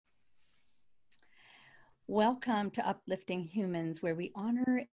Welcome to Uplifting Humans, where we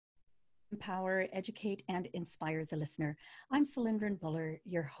honor, empower, educate, and inspire the listener. I'm Cylindrin Buller,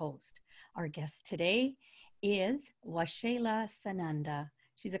 your host. Our guest today is Washela Sananda.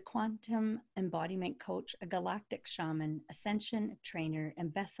 She's a quantum embodiment coach, a galactic shaman, ascension trainer,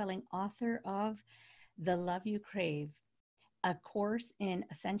 and best-selling author of The Love You Crave, a course in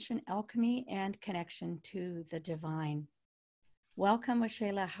ascension alchemy and connection to the divine. Welcome,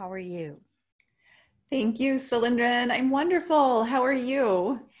 Washela. How are you? Thank you, Cylindrin. I'm wonderful. How are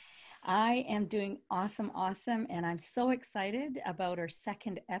you? I am doing awesome. And I'm so excited about our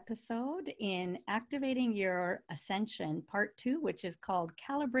second episode in Activating Your Ascension, part 2, which is called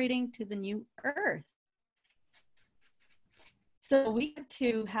Calibrating to the New Earth. So we get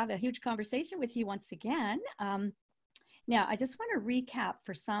to have a huge conversation with you once again. Now, I just want to recap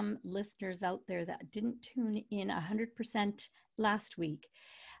for some listeners out there that didn't tune in 100% last week.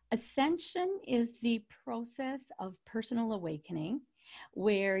 Ascension is the process of personal awakening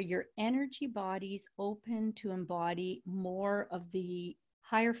where your energy bodies open to embody more of the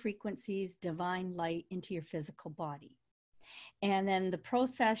higher frequencies, divine light into your physical body. And then the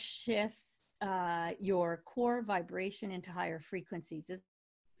process shifts your core vibration into higher frequencies. Is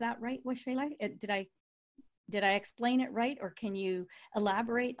that right, Washela? Did I explain it right, or can you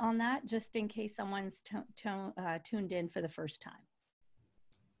elaborate on that just in case someone's tuned in for the first time?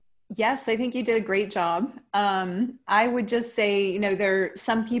 Yes, I think you did a great job. I would just say,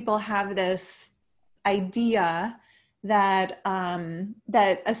 some people have this idea that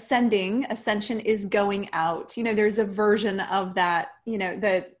that ascension is going out. There's a version of that,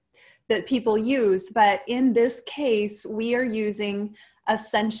 that people use, but in this case, we are using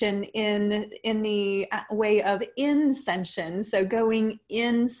ascension in the way of inscension. So going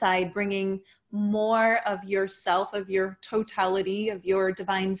inside, bringing more of yourself, of your totality, of your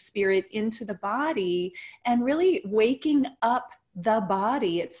divine spirit into the body, and really waking up the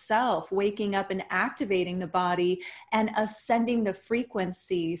body itself, waking up and activating the body and ascending the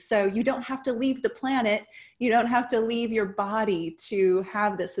frequency. So you don't have to leave the planet. You don't have to leave your body to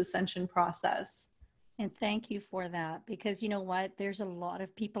have this ascension process. And thank you for that, because you know what? There's a lot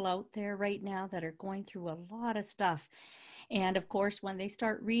of people out there right now that are going through a lot of stuff. And of course, when they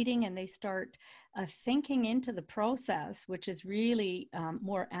start reading and they start thinking into the process, which is really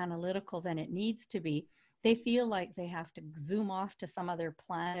more analytical than it needs to be, they feel like they have to zoom off to some other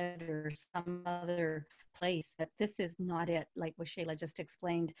planet or some other place. But this is not it, like Washela just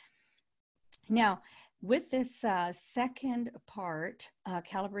explained. Now, with this second part,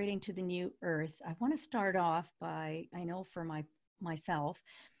 calibrating to the new earth, I want to start off by, I know for myself,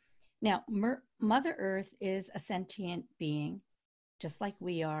 now, Mother Earth is a sentient being, just like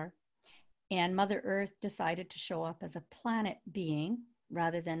we are. And Mother Earth decided to show up as a planet being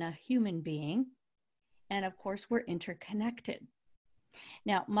rather than a human being. And of course, we're interconnected.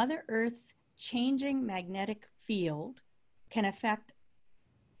 Now, Mother Earth's changing magnetic field can affect,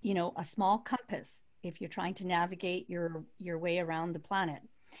 a small compass if you're trying to navigate your way around the planet.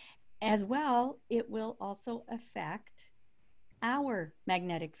 As well, it will also affect our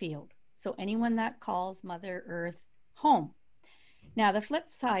magnetic field. So anyone that calls Mother Earth home. Now, the flip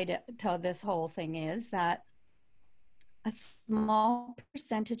side to this whole thing is that a small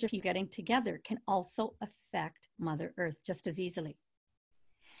percentage of you getting together can also affect Mother Earth just as easily.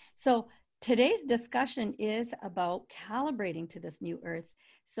 So today's discussion is about calibrating to this new earth.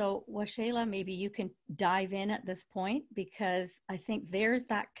 So Washela, maybe you can dive in at this point, because I think there's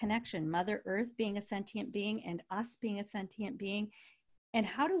that connection, Mother Earth being a sentient being and us being a sentient being. And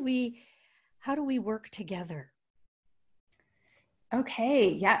how do we work together? Okay,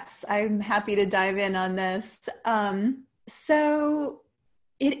 yes, I'm happy to dive in on this. So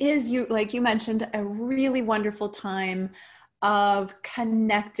it is, like you mentioned, a really wonderful time of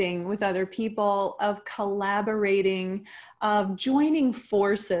connecting with other people, of collaborating, of joining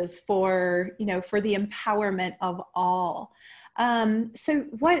forces for the empowerment of all. So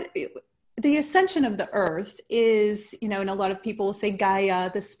the ascension of the earth is, and a lot of people will say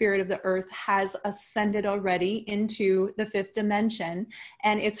Gaia, the spirit of the earth, has ascended already into the fifth dimension.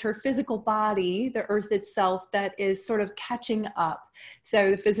 And it's her physical body, the earth itself, that is sort of catching up. So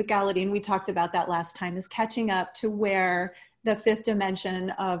the physicality, and we talked about that last time, is catching up to where the fifth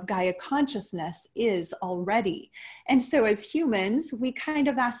dimension of Gaia consciousness is already. And so as humans, we kind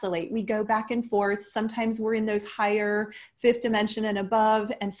of vacillate. We go back and forth. Sometimes we're in those higher fifth dimension and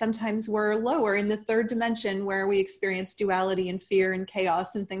above, and sometimes we're lower in the third dimension where we experience duality and fear and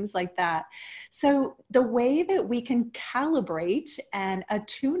chaos and things like that. So the way that we can calibrate and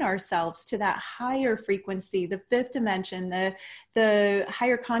attune ourselves to that higher frequency, the fifth dimension, the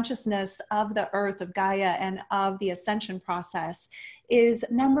higher consciousness of the earth, of Gaia, and of the ascension process is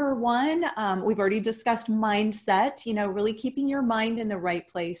number one, we've already discussed mindset, really keeping your mind in the right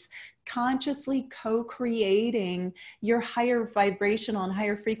place, consciously co-creating your higher vibrational and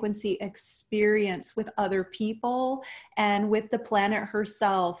higher frequency experience with other people and with the planet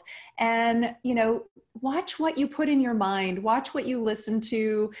herself. And, watch what you put in your mind, watch what you listen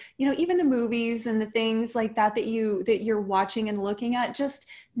to, even the movies and the things like that you're watching and looking at. Just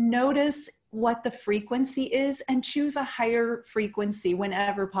notice what the frequency is and choose a higher frequency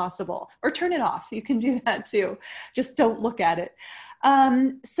whenever possible, or turn it off. You can do that too. Just don't look at it.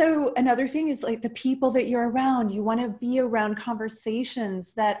 So another thing is like the people that you're around. You want to be around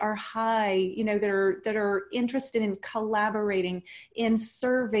conversations that are high, that are interested in collaborating, in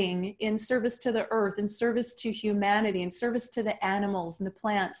serving, in service to the earth, in service to humanity, in service to the animals and the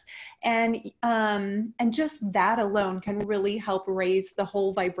plants. And just that alone can really help raise the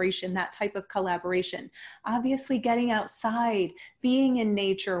whole vibration, that type of collaboration. Obviously, getting outside, being in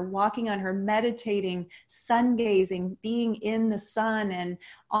nature, walking on her, meditating, sun gazing, being in the sun and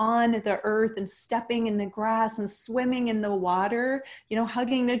on the earth and stepping in the grass and swimming in the water,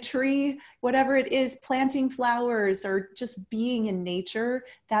 hugging a tree, whatever it is, planting flowers or just being in nature.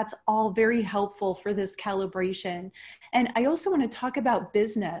 That's all very helpful for this calibration. And I also want to talk about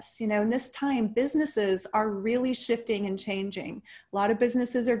business. In this time, businesses are really shifting and changing. A lot of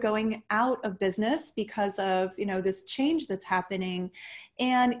businesses are going out of business because of, this change that's happening.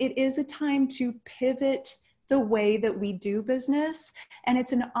 And it is a time to pivot the way that we do business. And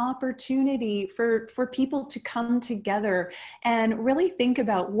it's an opportunity for people to come together and really think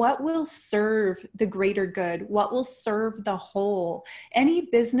about what will serve the greater good, what will serve the whole. Any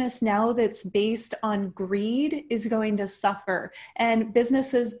business now that's based on greed is going to suffer, and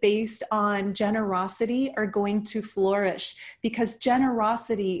businesses based on generosity are going to flourish, because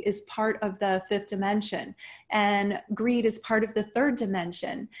generosity is part of the fifth dimension and greed is part of the third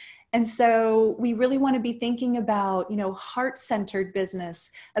dimension. And so we really want to be thinking about, heart-centered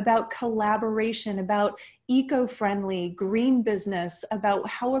business, about collaboration, about eco-friendly green business, about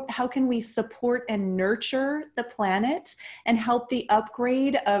how can we support and nurture the planet and help the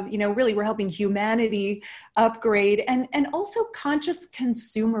upgrade of, really we're helping humanity upgrade. And also conscious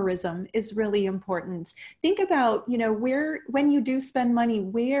consumerism is really important. Think about, when you do spend money,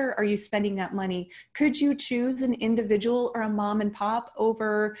 where are you spending that money? Could you choose an individual or a mom and pop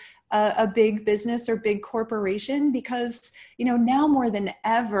over a big business or big corporation? Because, now more than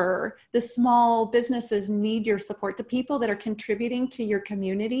ever, the small businesses need your support. The people that are contributing to your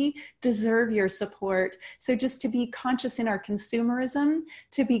community deserve your support. So just to be conscious in our consumerism,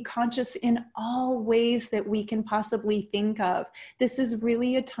 to be conscious in all ways that we can possibly think of. This is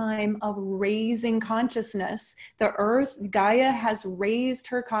really a time of raising consciousness. The earth, Gaia, has raised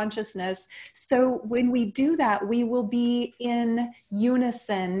her consciousness. So when we do that, we will be in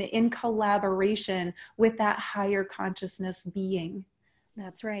unison, in collaboration with that higher consciousness being.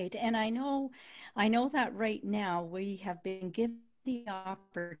 That's right. And I know that right now we have been given the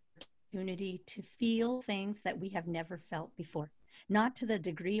opportunity to feel things that we have never felt before, not to the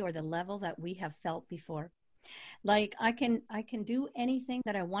degree or the level that we have felt before. Like I can do anything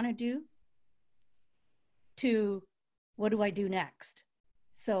that I want to do, to what do I do next?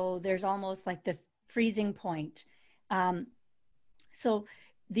 So there's almost like this freezing point. So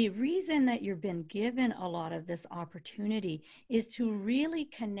the reason that you've been given a lot of this opportunity is to really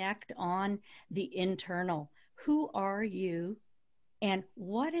connect on the internal. Who are you, and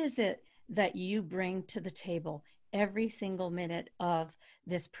what is it that you bring to the table every single minute of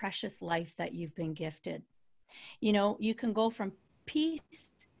this precious life that you've been gifted? You can go from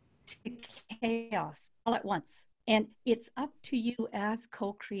peace to chaos all at once. And it's up to you as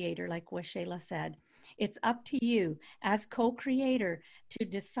co-creator, like what Shayla said. It's up to you as co-creator to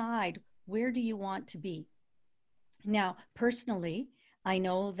decide, where do you want to be? Now, personally, I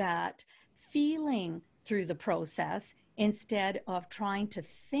know that feeling through the process instead of trying to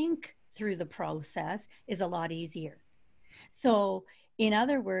think through the process is a lot easier. So, in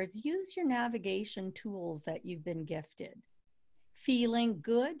other words, use your navigation tools that you've been gifted. Feeling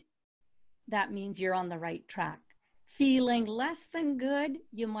good, that means you're on the right track. Feeling less than good,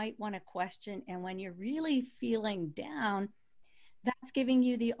 you might want to question. And when you're really feeling down, That's giving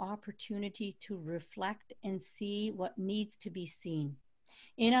you the opportunity to reflect and see what needs to be seen.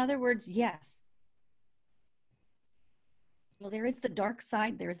 In other words, yes, well, there is the dark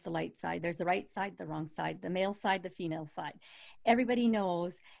side, there's the light side, there's the right side, the wrong side, the male side, the female side. Everybody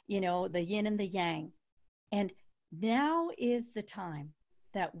knows, the yin and the yang. And now is the time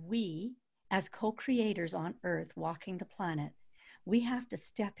that we, as co-creators on Earth, walking the planet, we have to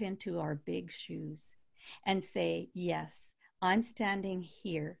step into our big shoes and say, yes, I'm standing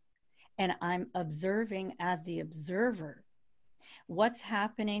here and I'm observing as the observer what's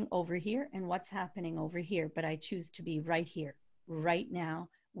happening over here and what's happening over here. But I choose to be right here, right now,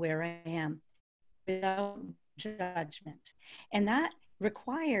 where I am, without judgment. And that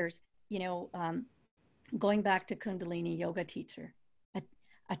requires, going back to Kundalini yoga teacher,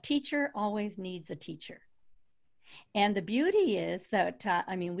 a teacher always needs a teacher. And the beauty is that,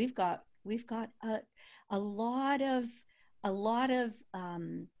 we've got a lot of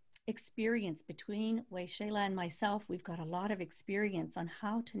experience between Wei-Shela and myself. We've got a lot of experience on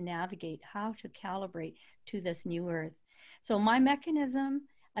how to navigate, how to calibrate to this new earth. So my mechanism,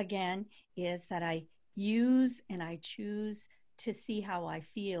 again, is that I use and I choose to see how I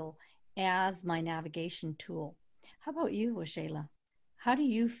feel as my navigation tool. How about you, Wei-Shela? How do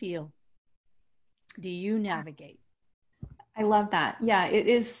you feel? Do you navigate? I love that. Yeah, it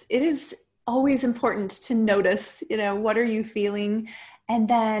is always important to notice, what are you feeling, and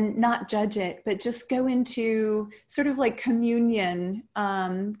then not judge it, but just go into sort of like communion,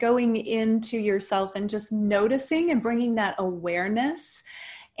 going into yourself and just noticing and bringing that awareness.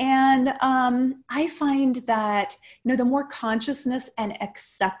 And I find that, the more consciousness and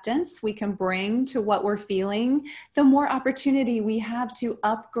acceptance we can bring to what we're feeling, the more opportunity we have to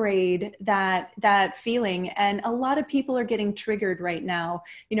upgrade that feeling. And a lot of people are getting triggered right now.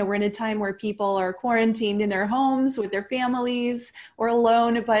 We're in a time where people are quarantined in their homes with their families or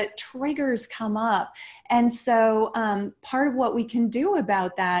alone, but triggers come up. And so part of what we can do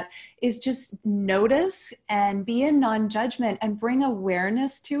about that is just notice and be in non-judgment and bring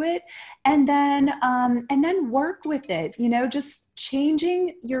awareness to it, and then work with it. Just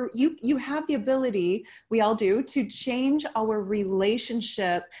changing you have the ability, we all do, to change our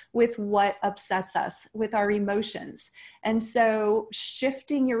relationship with what upsets us, with our emotions. And so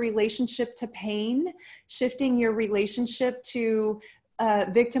shifting your relationship to pain, shifting your relationship to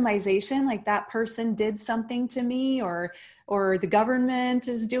victimization, like that person did something to me, or the government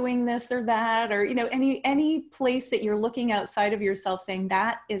is doing this or that, or any place that you're looking outside of yourself saying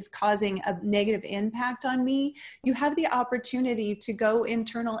that is causing a negative impact on me. You have the opportunity to go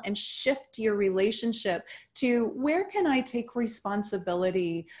internal and shift your relationship to, where can I take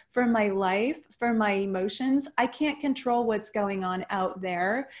responsibility for my life, for my emotions? I can't control what's going on out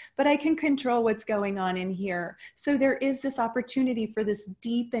there, but I can control what's going on in here. So there is this opportunity for this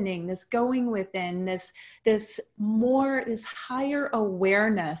deepening, this going within, this higher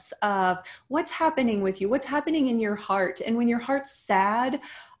awareness of what's happening with you, what's happening in your heart. And when your heart's sad,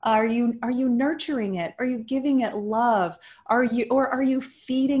 are you nurturing it? Are you giving it love? Are you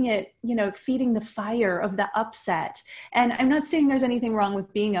feeding it, feeding the fire of the upset? And I'm not saying there's anything wrong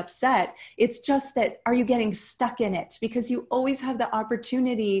with being upset. It's just that, are you getting stuck in it? Because you always have the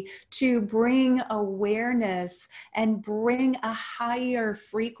opportunity to bring awareness and bring a higher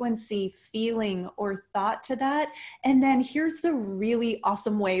frequency feeling or thought to that. And then here's the really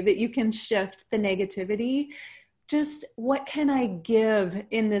awesome way that you can shift the negativity. Just, what can I give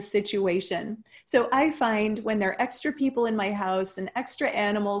in this situation? So I find when there are extra people in my house and extra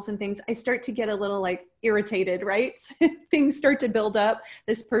animals and things, I start to get a little irritated, right? Things start to build up.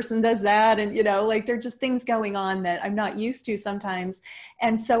 This person does that. And, there are just things going on that I'm not used to sometimes.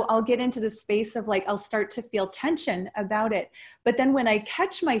 And so I'll get into the space of I'll start to feel tension about it. But then when I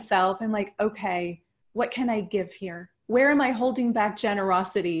catch myself, I'm like, okay, what can I give here? Where am I holding back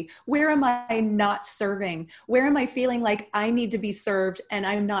generosity? Where am I not serving? Where am I feeling like I need to be served and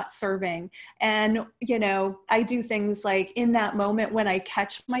I'm not serving? And, I do things like, in that moment when I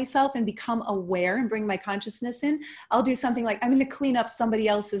catch myself and become aware and bring my consciousness in, I'll do something like, I'm going to clean up somebody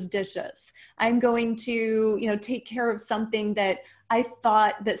else's dishes. I'm going to, take care of something that I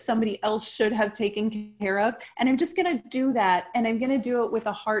thought that somebody else should have taken care of. And I'm just going to do that. And I'm going to do it with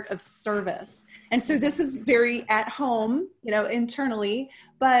a heart of service. And so this is very at home, internally,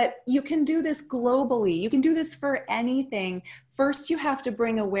 but you can do this globally. You can do this for anything. First, you have to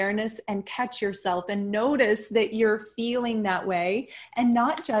bring awareness and catch yourself and notice that you're feeling that way and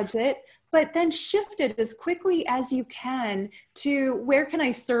not judge it, but then shift it as quickly as you can to, where can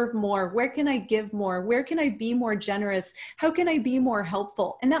I serve more? Where can I give more? Where can I be more generous? How can I be more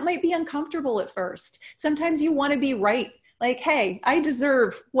helpful? And that might be uncomfortable at first. Sometimes you want to be right. Like, hey, I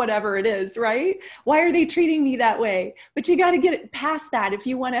deserve whatever it is, right? Why are they treating me that way? But you got to get past that if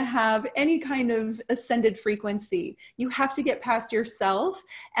you want to have any kind of ascended frequency. You have to get past yourself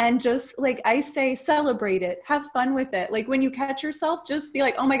and just, like I say, celebrate it, have fun with it. Like when you catch yourself, just be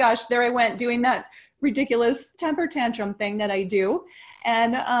like, oh my gosh, there I went doing that ridiculous temper tantrum thing that I do.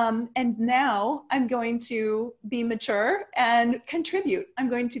 And now I'm going to be mature and contribute. I'm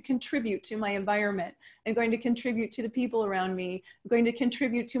going to contribute to my environment. I'm going to contribute to the people around me. I'm going to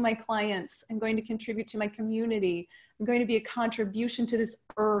contribute to my clients. I'm going to contribute to my community. I'm going to be a contribution to this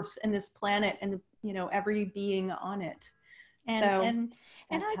earth and this planet and, you know, every being on it. And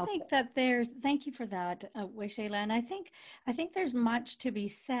I think that thank you for that, Shayla. And I think there's much to be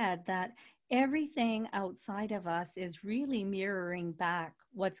said that everything outside of us is really mirroring back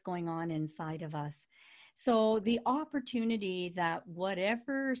what's going on inside of us. So the opportunity that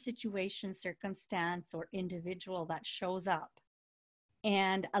whatever situation, circumstance, or individual that shows up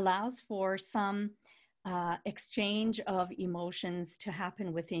and allows for some exchange of emotions to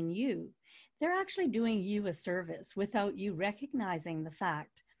happen within you, they're actually doing you a service without you recognizing the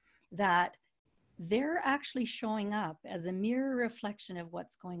fact that they're actually showing up as a mirror reflection of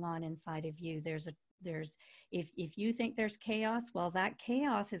what's going on inside of you. If you think there's chaos, well, that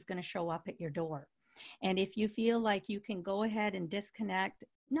chaos is going to show up at your door. And if you feel like you can go ahead and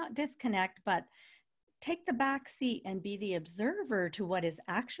not disconnect, but take the back seat and be the observer to what is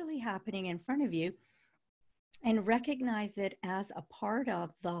actually happening in front of you, and recognize it as a part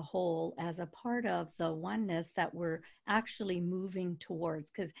of the whole, as a part of the oneness that we're actually moving towards.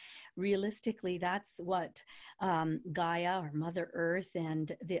 Because realistically, that's what Gaia, or Mother Earth,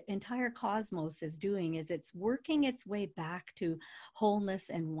 and the entire cosmos is doing, is it's working its way back to wholeness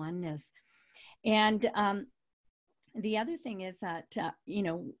and oneness. And the other thing is that,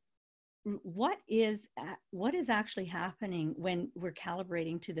 what is actually happening when we're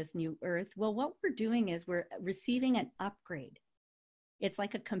calibrating to this new earth? Well, what we're doing is we're receiving an upgrade. It's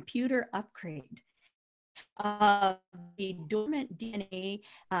like a computer upgrade of the dormant DNA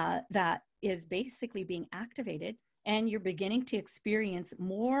that is basically being activated, and you're beginning to experience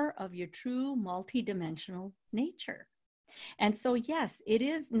more of your true multidimensional nature. And so, yes, it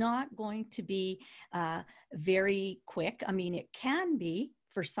is not going to be very quick. I mean, it can be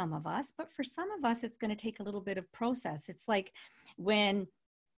for some of us, but for some of us, it's going to take a little bit of process. It's like when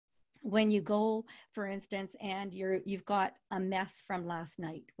you go, for instance, and you've got a mess from last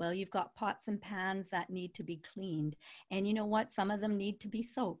night. Well, you've got pots and pans that need to be cleaned. And you know what? Some of them need to be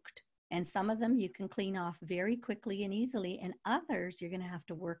soaked. And some of them you can clean off very quickly and easily. And others, you're going to have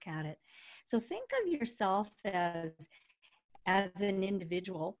to work at it. So think of yourself as an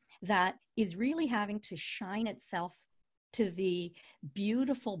individual that is really having to shine itself to the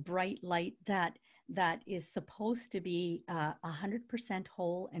beautiful bright light that is supposed to be 100%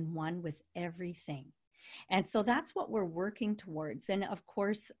 whole and one with everything. And so that's what we're working towards. And of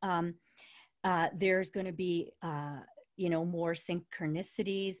course, there's going to be more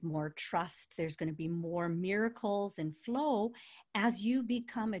synchronicities, more trust. There's going to be more miracles and flow as you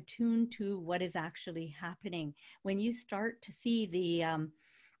become attuned to what is actually happening. When you start to see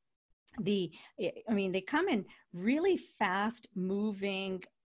they come in really fast moving,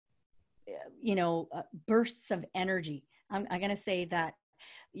 bursts of energy. I'm going to say that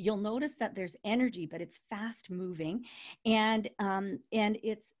you'll notice that there's energy, but it's fast moving, and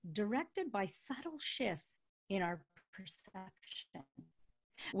it's directed by subtle shifts in our perception.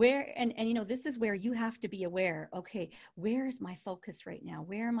 This is where you have to be aware. Okay, where is my focus right now?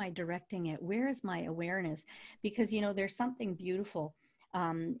 Where am I directing it? Where is my awareness? Because there's something beautiful.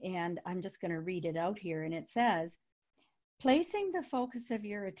 And I'm just going to read it out here. And it says, placing the focus of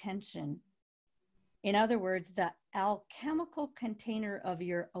your attention, in other words, the alchemical container of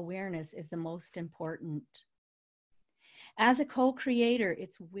your awareness, is the most important. As a co-creator,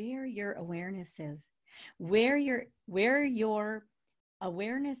 it's where your awareness is. Where your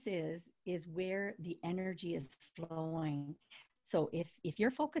awareness is where the energy is flowing. So if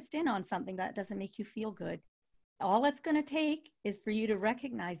you're focused in on something that doesn't make you feel good, all it's going to take is for you to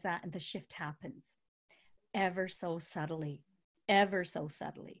recognize that, and the shift happens ever so subtly, ever so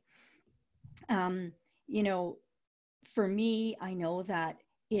subtly. For me, I know that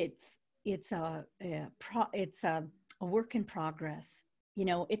it's a work in progress.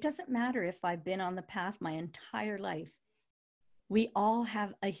 It doesn't matter if I've been on the path my entire life. We all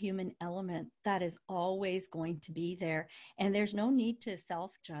have a human element that is always going to be there. And there's no need to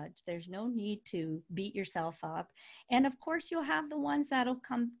self-judge. There's no need to beat yourself up. And of course, you'll have the ones that'll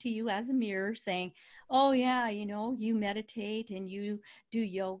come to you as a mirror saying, oh yeah, you meditate and you do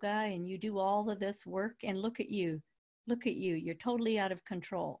yoga and you do all of this work, and look at you look at you, you're totally out of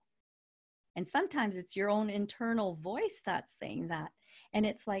control. And sometimes it's your own internal voice that's saying that. And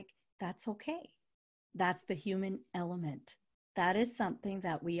it's like, that's okay. That's the human element. That is something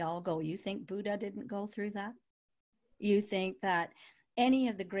that we all go. You think Buddha didn't go through that? You think that any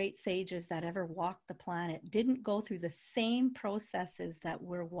of the great sages that ever walked the planet didn't go through the same processes that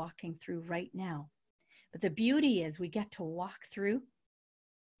we're walking through right now? But the beauty is we get to walk through,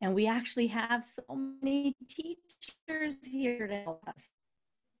 and we actually have so many teachers here to help us.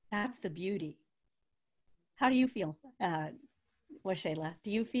 That's the beauty. How do you feel, Washayla?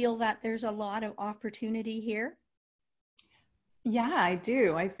 Do you feel that there's a lot of opportunity here? Yeah, I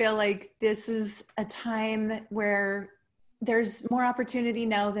do. I feel like this is a time where there's more opportunity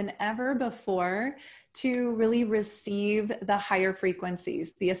now than ever before to really receive the higher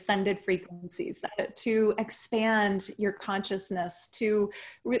frequencies, the ascended frequencies, to expand your consciousness,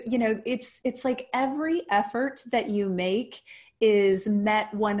 it's like every effort that you make is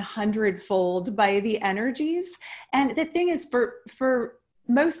met 100-fold by the energies. And the thing is, for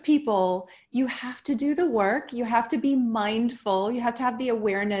most people, you have to do the work, you have to be mindful, you have to have the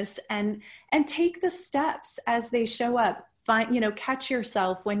awareness and take the steps as they show up. Catch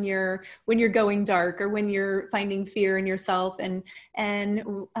yourself when you're going dark, or when you're finding fear in yourself, and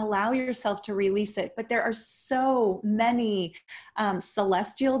allow yourself to release it. But there are so many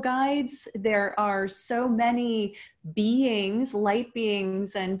celestial guides. There are so many beings, light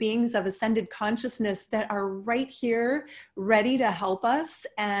beings, and beings of ascended consciousness that are right here ready to help us.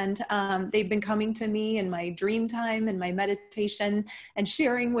 And they've been coming to me in my dream time and my meditation and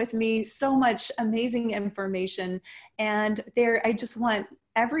sharing with me so much amazing information. And I just want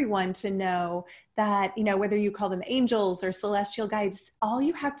everyone to know that, whether you call them angels or celestial guides, all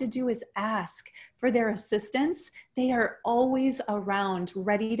you have to do is ask for their assistance. They are always around,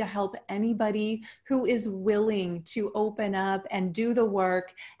 ready to help anybody who is willing to open up and do the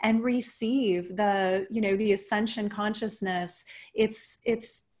work and receive the ascension consciousness.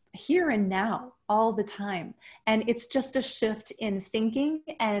 It's here and now all the time. And it's just a shift in thinking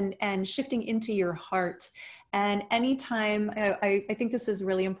and shifting into your heart. And anytime, I think this is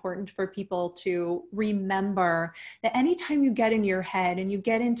really important for people to remember, that anytime you get in your head and you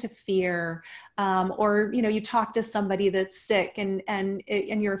get into fear, or you talk to somebody that's sick and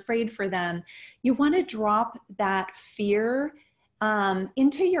you're afraid for them, you want to drop that fear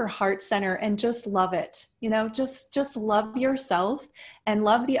into your heart center and just love it. Just love yourself and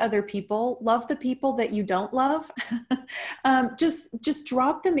love the other people, love the people that you don't love. Just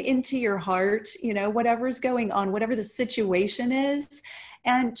drop them into your heart, whatever's going on, whatever the situation is,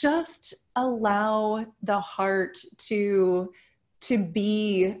 and just allow the heart to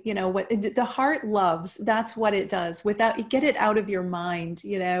be, what the heart loves. That's what it does. Without, get it out of your mind,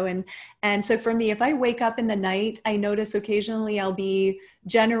 and so for me, if I wake up in the night, I notice occasionally I'll be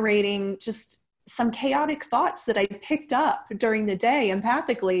generating just some chaotic thoughts that I picked up during the day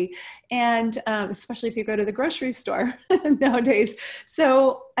empathically. And especially if you go to the grocery store nowadays.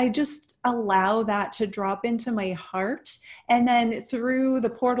 So I just allow that to drop into my heart. And then through the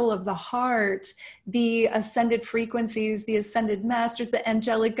portal of the heart, the ascended frequencies, the ascended masters, the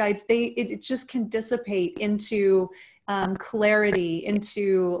angelic guides, it just can dissipate into clarity,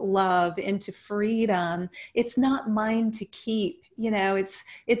 into love, into freedom. It's not mine to keep,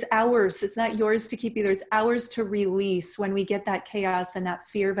 it's ours. It's not yours to keep either. It's ours to release when we get that chaos and that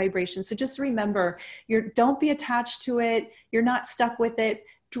fear vibration. So just remember, don't be attached to it. You're not stuck with it.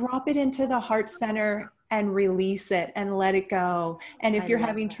 Drop it into the heart center and release it and let it go. And if you're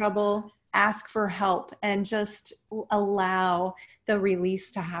having trouble, ask for help and just allow the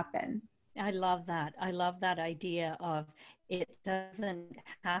release to happen. I love that. I love that idea of it doesn't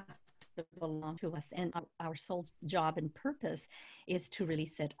have to belong to us, and our sole job and purpose is to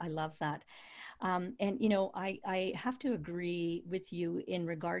release it. I love that. And, I have to agree with you in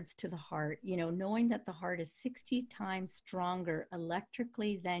regards to the heart, knowing that the heart is 60 times stronger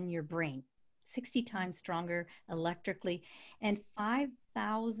electrically than your brain, 60 times stronger electrically, and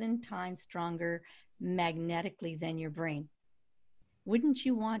 5,000 times stronger magnetically than your brain. Wouldn't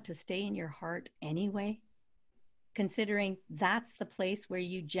you want to stay in your heart anyway? Considering that's the place where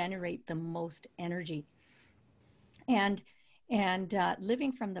you generate the most energy. And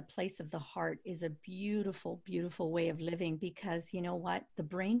living from the place of the heart is a beautiful, beautiful way of living, because you know what? The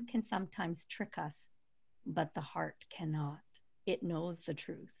brain can sometimes trick us, but the heart cannot. It knows the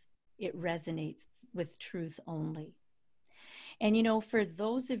truth. It resonates with truth only. And for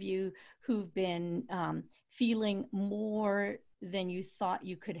those of you who've been feeling more than you thought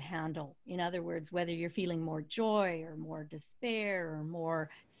you could handle, in other words, whether you're feeling more joy or more despair or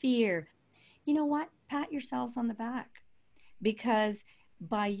more fear, you know what? Pat yourselves on the back. because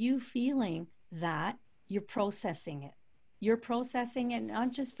by you feeling that, you're processing it. You're processing it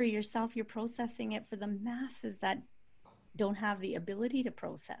not just for yourself, you're processing it for the masses that don't have the ability to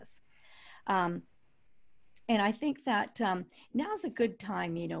process. Um, and I think that now's a good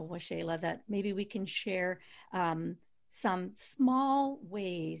time, Washayla, that maybe we can share some small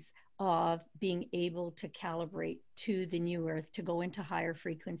ways of being able to calibrate to the new earth, to go into higher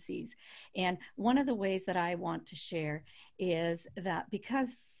frequencies. And one of the ways that I want to share is that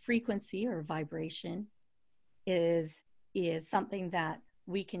because frequency or vibration is something that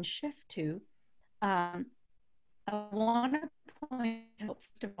we can shift to, um, I want to point out,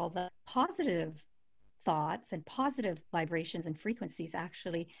 first of all, the positive thoughts and positive vibrations and frequencies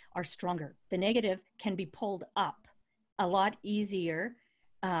actually are stronger. The negative can be pulled up a lot easier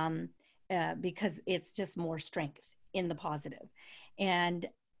because it's just more strength in the positive. And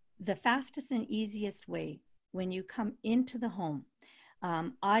the fastest and easiest way when you come into the home,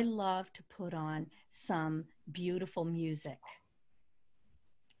 I love to put on some beautiful music.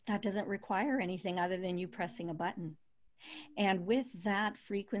 That doesn't require anything other than you pressing a button. And with that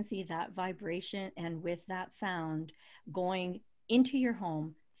frequency, that vibration, and with that sound going into your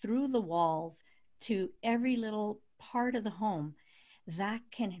home, through the walls, to every little part of the home, that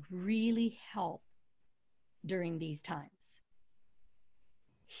can really help during these times.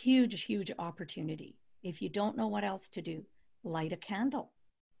 Huge, huge opportunity. If you don't know what else to do, light a candle.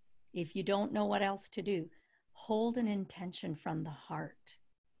 If you don't know what else to do, hold an intention from the heart.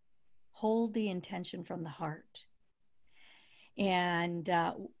 Hold the intention from the heart. And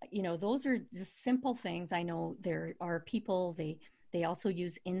those are just simple things. I know there are people, they also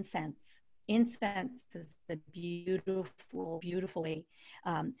use incense. Incense is a beautiful way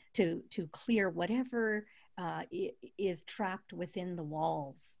to clear whatever is trapped within the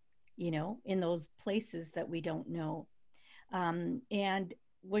walls, in those places that we don't know. And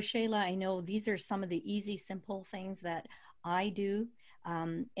Washayla, I know these are some of the easy, simple things that I do.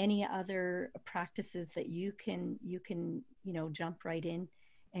 Any other practices that you can jump right in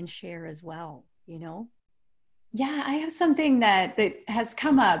and share as well? Yeah, I have something that has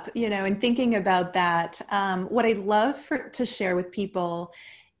come up, in thinking about that. What I'd love to share with people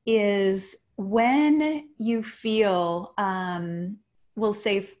is when you feel, we'll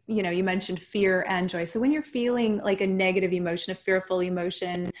say, you mentioned fear and joy. So when you're feeling like a negative emotion, a fearful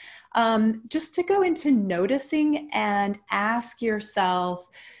emotion, just to go into noticing and ask yourself,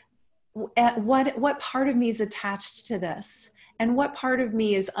 what part of me is attached to this? And what part of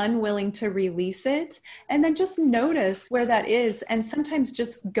me is unwilling to release it? And then just notice where that is. And sometimes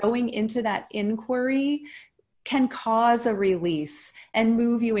just going into that inquiry can cause a release and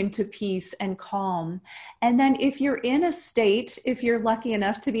move you into peace and calm. And then if you're lucky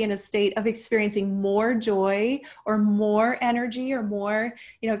enough to be in a state of experiencing more joy or more energy or more,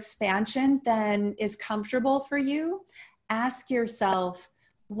 expansion than is comfortable for you, ask yourself,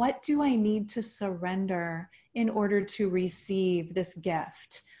 what do I need to surrender in order to receive this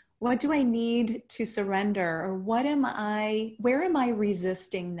gift? What do I need to surrender? Or where am I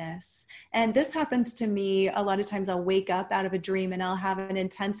resisting this? And this happens to me a lot of times. I'll wake up out of a dream and I'll have an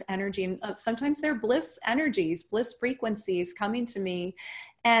intense energy. And sometimes they're bliss energies, bliss frequencies coming to me.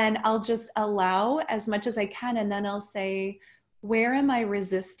 And I'll just allow as much as I can. And then I'll say, where am I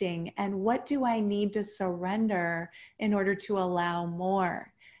resisting? And what do I need to surrender in order to allow more?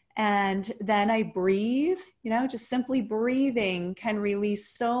 And then I breathe, just simply breathing can release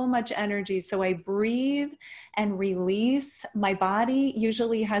so much energy. So I breathe and release. My body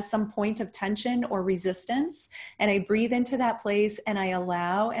usually has some point of tension or resistance. And I breathe into that place and I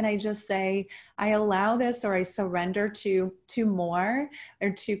allow, and I just say, I allow this, or I surrender to more,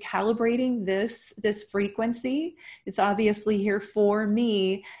 or to calibrating this frequency. It's obviously here for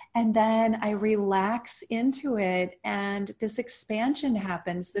me. And then I relax into it, and this expansion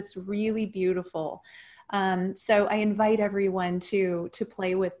happens that's really beautiful. So I invite everyone to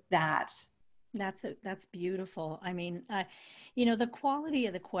play with that. That's beautiful. I mean, the quality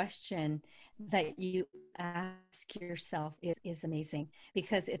of the question that you ask yourself is amazing,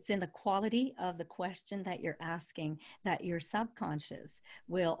 because it's in the quality of the question that you're asking that your subconscious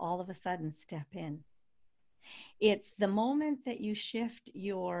will all of a sudden step in. It's the moment that you shift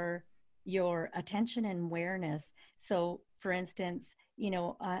your attention and awareness. So for instance,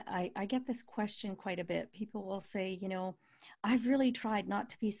 I get this question quite a bit. People will say, I've really tried not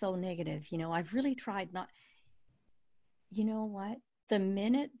to be so negative. I've really tried not. You know what? The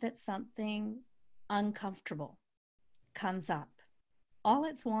minute that something uncomfortable comes up, all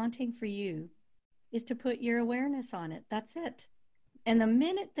it's wanting for you is to put your awareness on it. That's it. And the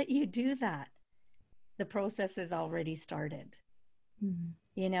minute that you do that, the process is already started. Mhm.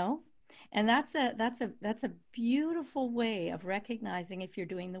 You know, and that's a beautiful way of recognizing if you're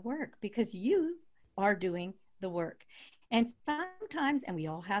doing the work, because you are doing the work. And sometimes, and we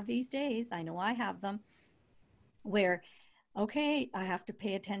all have these days, I know I have them, where okay, I have to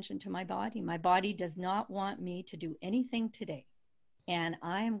pay attention to my body. My body does not want me to do anything today, and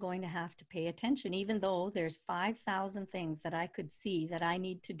I am going to have to pay attention, even though there's 5,000 things that I could see that I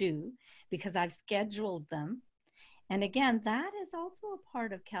need to do because I've scheduled them. And again, that is also a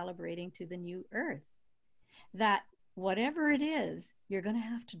part of calibrating to the new earth, that whatever it is, you're going to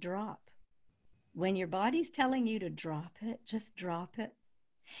have to drop. When your body's telling you to drop it, just drop it.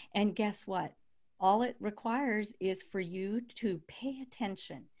 And guess what? All it requires is for you to pay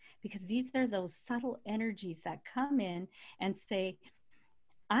attention, because these are those subtle energies that come in and say,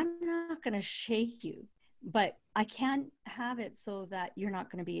 I'm not going to shake you, but I can have it so that you're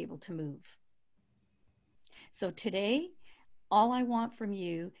not going to be able to move. So today, all I want from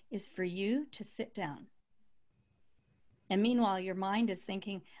you is for you to sit down. And meanwhile, your mind is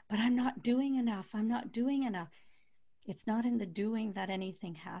thinking, but I'm not doing enough. I'm not doing enough. It's not in the doing that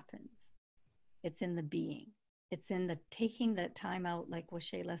anything happens. It's in the being. It's in the taking that time out, like what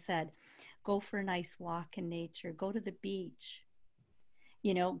Shayla said. Go for a nice walk in nature. Go to the beach.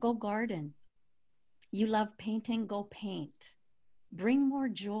 You know, go garden. You love painting, go paint. Bring more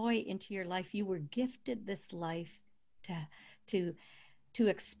joy into your life. You were gifted this life to to to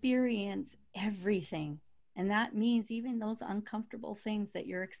experience everything. And that means even those uncomfortable things that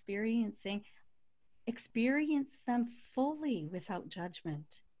you're experiencing, experience them fully without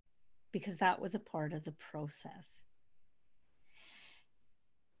judgment, because that was a part of the process.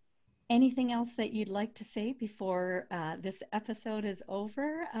 Anything else that you'd like to say before this episode is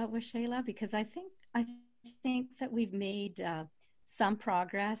over, with Shayla? Because I think that we've made some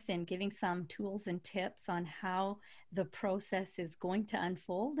progress in giving some tools and tips on how the process is going to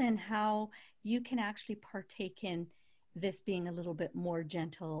unfold and how you can actually partake in this being a little bit more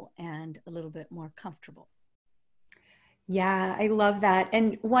gentle and a little bit more comfortable. Yeah, I love that.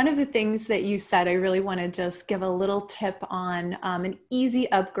 And one of the things that you said, I really want to just give a little tip on an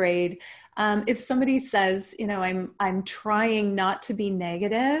easy upgrade. If somebody says, you know, I'm trying not to be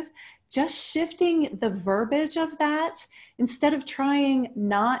negative, just shifting the verbiage of that, instead of trying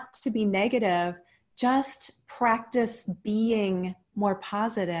not to be negative, just practice being more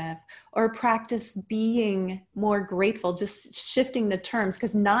positive, or practice being more grateful, just shifting the terms,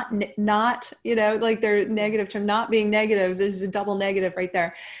 because not, you know, like they're negative term, not being negative, there's a double negative right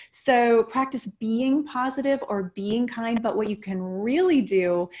there. So practice being positive or being kind. But what you can really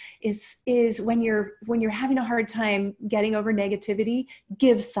do is when you're having a hard time getting over negativity,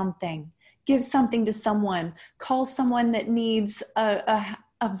 give something. Give something to someone. Call someone that needs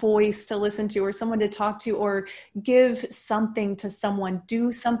a voice to listen to, or someone to talk to, or give something to someone,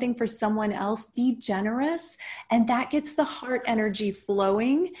 do something for someone else, be generous. And that gets the heart energy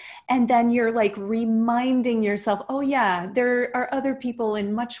flowing. And then you're like reminding yourself, oh yeah, there are other people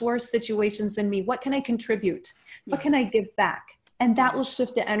in much worse situations than me. What can I contribute? What can I Yes. give back? And that Yeah. will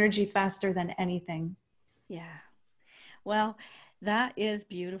shift the energy faster than anything. Yeah. Well, that is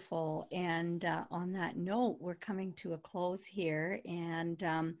beautiful. And on that note, we're coming to a close here. And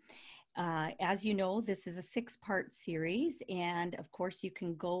as you know, this is a 6-part series. And of course, you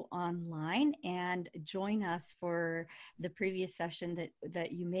can go online and join us for the previous session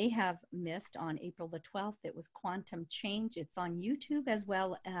that you may have missed on April the 12th. It was Quantum Change. It's on YouTube as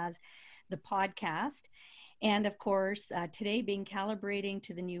well as the podcast. And of course, today being calibrating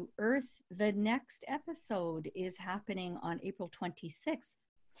to the new earth, the next episode is happening on April 26th,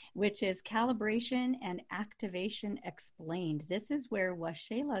 which is calibration and activation explained. This is where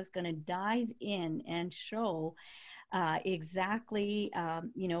Washayla is going to dive in and show exactly,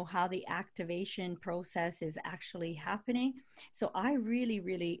 how the activation process is actually happening. So I really,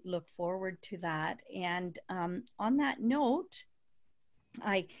 really look forward to that. And on that note,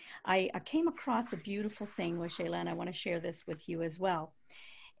 I, I came across a beautiful saying with Shayla, and I want to share this with you as well.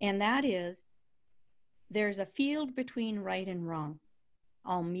 And that is, there's a field between right and wrong.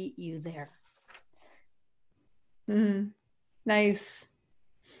 I'll meet you there. Mm, nice.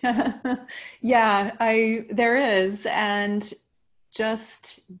 Yeah, there is. And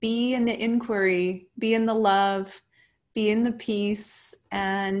just be in the inquiry, be in the love, be in the peace,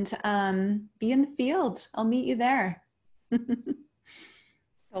 and be in the field. I'll meet you there.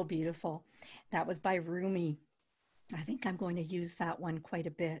 So beautiful. That was by Rumi. I think I'm going to use that one quite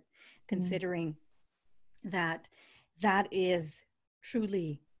a bit, Mm. considering that that is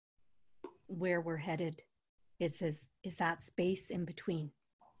truly where we're headed. Is that space in between.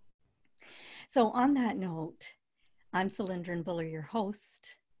 So, on that note, I'm Cylindrin Buller, your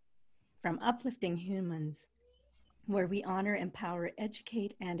host from Uplifting Humans, where we honor, empower,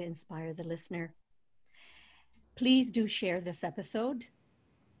 educate, and inspire the listener. Please do share this episode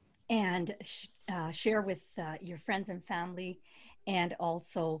and share with your friends and family, and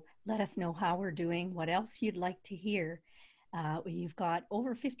also let us know how we're doing, what else you'd like to hear. You've got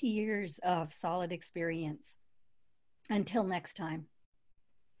over 50 years of solid experience. Until next time,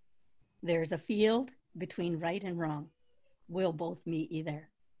 there's a field between right and wrong. We'll both meet you there.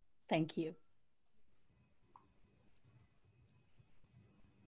 Thank you.